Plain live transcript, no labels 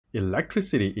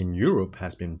Electricity in Europe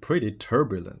has been pretty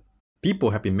turbulent. People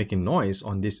have been making noise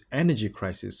on this energy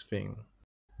crisis thing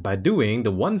by doing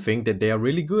the one thing that they are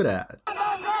really good at.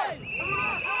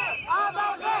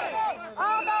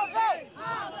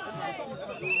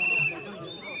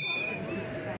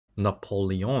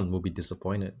 Napoleon will be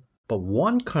disappointed. But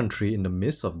one country in the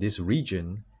midst of this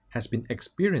region has been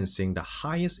experiencing the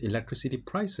highest electricity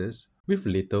prices with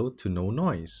little to no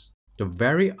noise. The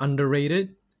very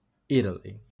underrated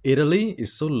Italy. Italy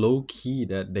is so low-key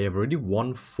that they have already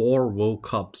won 4 World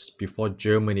Cups before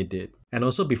Germany did, and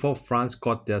also before France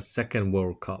got their second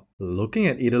World Cup. Looking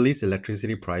at Italy's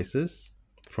electricity prices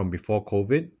from before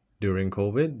COVID, during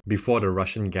COVID, before the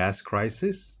Russian gas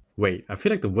crisis. Wait, I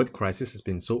feel like the word crisis has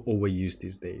been so overused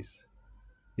these days.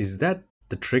 Is that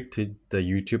the trick to the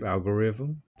YouTube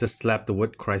algorithm? Just slap the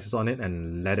word crisis on it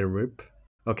and let it rip?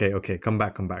 Okay, come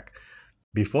back.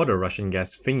 Before the Russian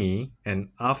gas thingy and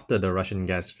after the Russian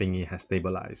gas thingy has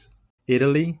stabilized,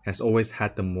 Italy has always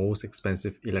had the most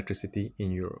expensive electricity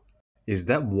in Europe. Is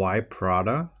that why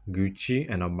Prada, Gucci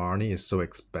and Armani is so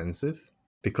expensive?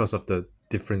 Because of the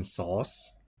different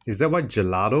sauce? Is that why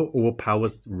gelato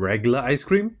overpowers regular ice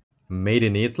cream? Made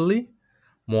in Italy?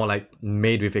 More like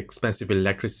made with expensive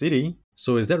electricity?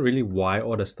 So is that really why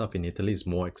all the stuff in Italy is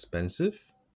more expensive?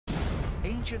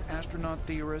 Ancient astronaut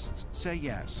theorists say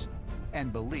yes,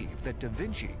 and believe that Da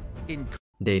Vinci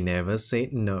They never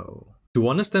said no. To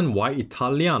understand why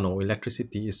Italiano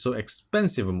electricity is so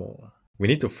expensive more, we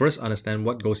need to first understand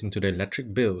what goes into the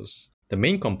electric bills. The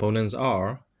main components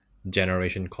are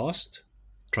generation cost,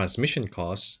 transmission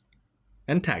cost,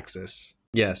 and taxes.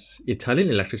 Yes, Italian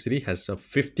electricity has a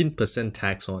 15%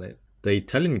 tax on it. The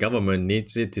Italian government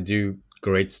needs it to do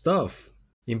great stuff.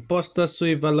 Imposta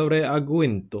sui valore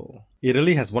aggiunto.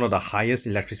 Italy has one of the highest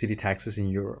electricity taxes in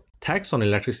Europe. Tax on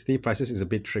electricity prices is a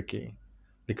bit tricky,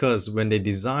 because when they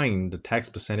design the tax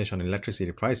percentage on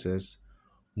electricity prices,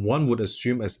 one would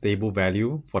assume a stable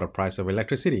value for the price of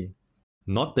electricity,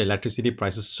 not the electricity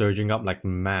prices surging up like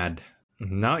mad.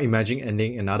 Now imagine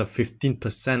adding another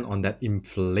 15% on that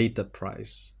inflated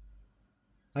price.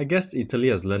 I guess Italy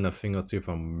has learned a thing or two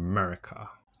from America.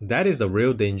 That is the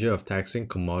real danger of taxing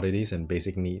commodities and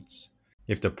basic needs.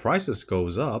 If the prices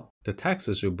goes up, the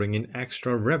taxes will bring in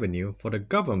extra revenue for the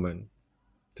government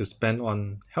to spend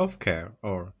on healthcare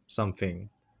or something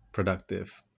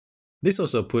productive. This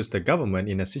also puts the government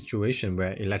in a situation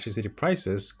where electricity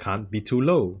prices can't be too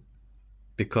low,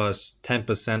 because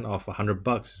 10% of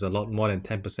 $100 is a lot more than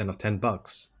 10% of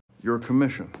 $10. Your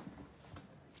commission.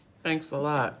 Thanks a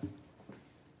lot.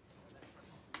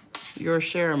 You're a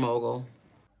share mogul.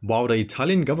 While the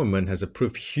Italian government has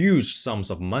approved huge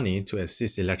sums of money to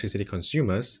assist electricity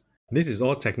consumers, this is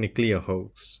all technically a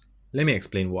hoax. Let me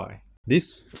explain why.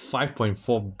 This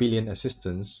 5.4 billion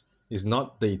assistance is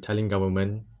not the Italian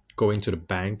government going to the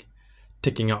bank,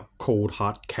 taking out cold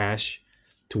hard cash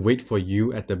to wait for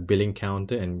you at the billing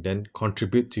counter and then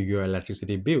contribute to your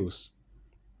electricity bills.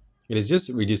 It is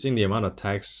just reducing the amount of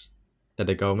tax that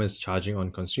the government is charging on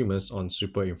consumers on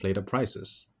super inflated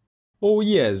prices. Oh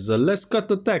yes, let's cut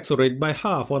the tax rate by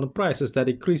half on the prices that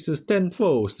increases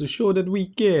tenfold to show that we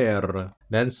care.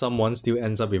 Then someone still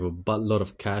ends up with a buttload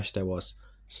of cash that was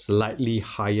slightly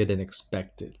higher than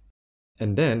expected.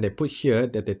 And then they put here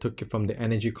that they took it from the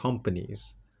energy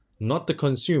companies, not the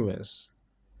consumers.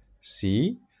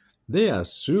 See? They are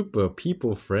super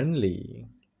people friendly.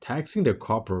 Taxing the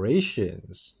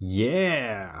corporations.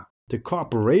 Yeah! The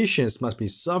corporations must be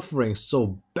suffering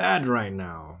so bad right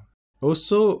now.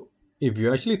 Also, if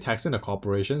you're actually taxing the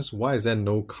corporations, why is there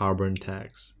no carbon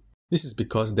tax? This is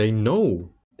because they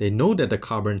know that the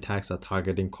carbon tax are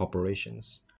targeting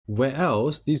corporations. Where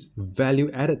else, this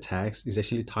value-added tax is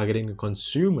actually targeting the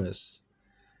consumers.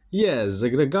 Yes,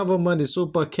 the government is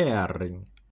super caring.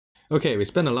 Okay, we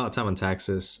spend a lot of time on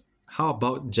taxes. How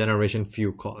about generation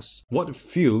fuel costs? What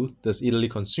fuel does Italy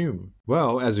consume?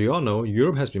 Well, as we all know,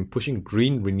 Europe has been pushing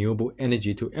green renewable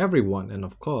energy to everyone, and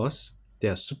of course, they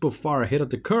are super far ahead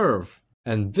of the curve.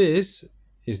 And this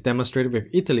is demonstrated with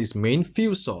Italy's main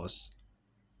fuel source,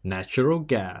 natural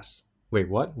gas. Wait,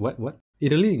 what?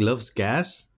 Italy loves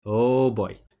gas? Oh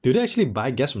boy. Do they actually buy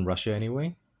gas from Russia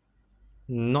anyway?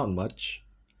 Not much.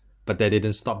 But that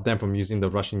didn't stop them from using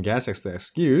the Russian gas as the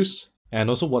excuse. And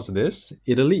also, what's this?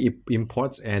 Italy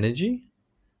imports energy?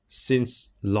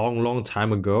 Since long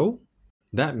time ago?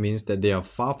 That means that they are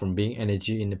far from being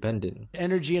energy independent.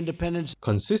 Energy independence.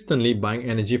 Consistently buying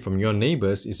energy from your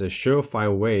neighbors is a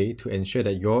surefire way to ensure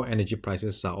that your energy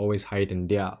prices are always higher than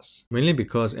theirs. Mainly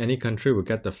because any country will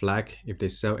get the flag if they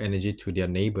sell energy to their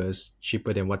neighbors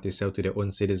cheaper than what they sell to their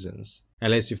own citizens.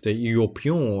 At least with the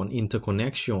European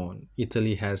interconnection,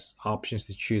 Italy has options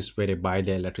to choose where they buy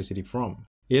their electricity from.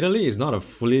 Italy is not a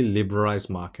fully liberalized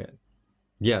market.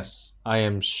 Yes, I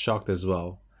am shocked as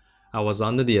well. I was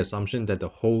under the assumption that the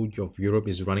whole of Europe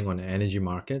is running on energy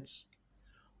markets.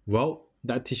 Well,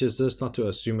 that teaches us not to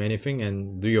assume anything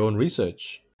and do your own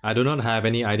research. I do not have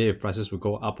any idea if prices will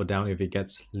go up or down if it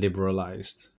gets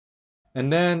liberalized.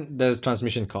 And then there's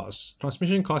transmission costs.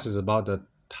 Transmission cost is about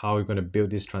how you're going to build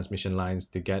these transmission lines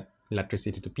to get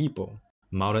electricity to people.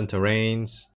 Mountain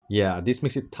terrains, yeah, this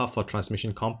makes it tough for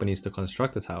transmission companies to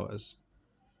construct the towers.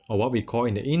 Or what we call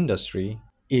in the industry,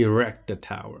 erect the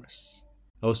towers.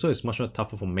 Also, it's much more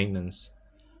tougher for maintenance,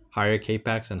 higher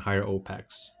capex and higher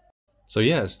opex. So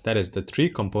yes, that is the three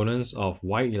components of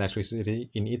why electricity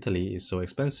in Italy is so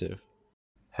expensive.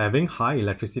 Having high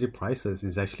electricity prices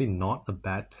is actually not a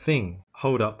bad thing.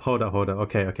 Hold up.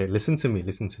 Okay, listen to me.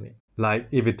 Like,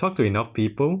 if you talk to enough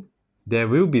people, there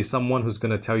will be someone who's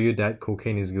gonna tell you that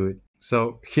cocaine is good.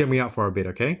 So hear me out for a bit,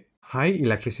 okay? High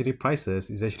electricity prices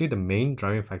is actually the main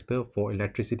driving factor for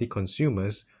electricity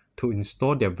consumers to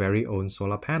install their very own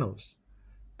solar panels,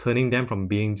 turning them from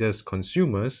being just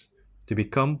consumers to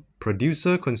become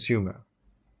producer-consumer,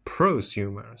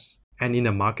 prosumers. And in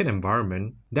a market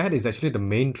environment, that is actually the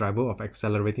main driver of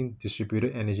accelerating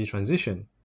distributed energy transition.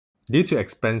 Due to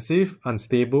expensive,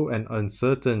 unstable, and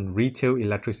uncertain retail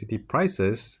electricity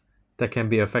prices that can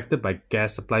be affected by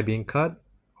gas supply being cut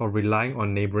or relying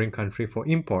on neighboring country for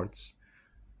imports,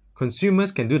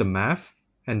 consumers can do the math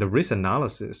and the risk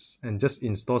analysis and just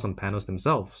install some panels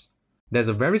themselves. There's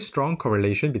a very strong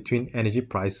correlation between energy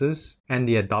prices and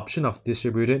the adoption of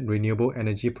distributed renewable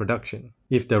energy production.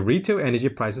 If the retail energy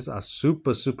prices are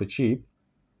super cheap,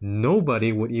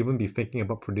 nobody would even be thinking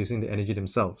about producing the energy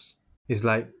themselves. It's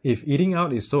like, if eating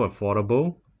out is so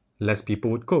affordable, less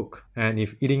people would cook. And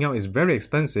if eating out is very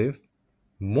expensive,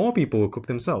 more people will cook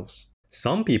themselves.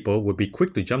 Some people would be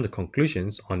quick to jump to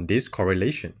conclusions on this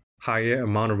correlation. Higher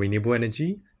amount of renewable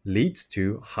energy leads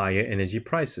to higher energy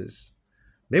prices.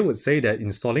 They would say that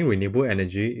installing renewable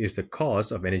energy is the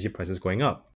cause of energy prices going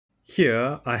up.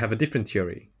 Here, I have a different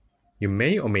theory. You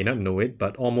may or may not know it,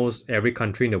 but almost every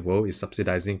country in the world is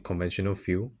subsidizing conventional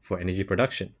fuel for energy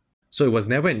production. So it was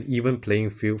never an even playing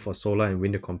field for solar and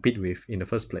wind to compete with in the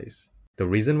first place. The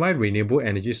reason why renewable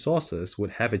energy sources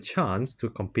would have a chance to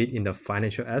compete in the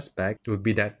financial aspect would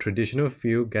be that traditional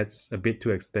fuel gets a bit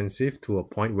too expensive to a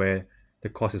point where the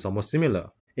cost is almost similar.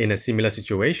 In a similar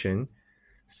situation,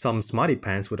 some smarty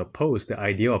pants would oppose the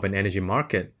idea of an energy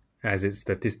market as it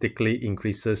statistically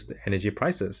increases the energy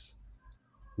prices.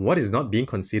 What is not being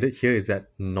considered here is that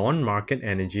non-market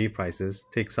energy prices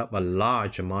takes up a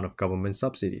large amount of government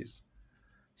subsidies.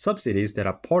 Subsidies that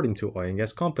are poured into oil and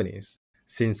gas companies.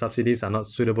 Since subsidies are not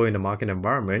suitable in the market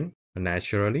environment,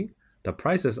 naturally, the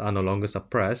prices are no longer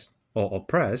suppressed or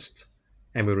oppressed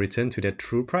and will return to their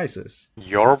true prices.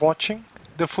 You're watching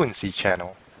the Funsi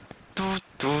channel.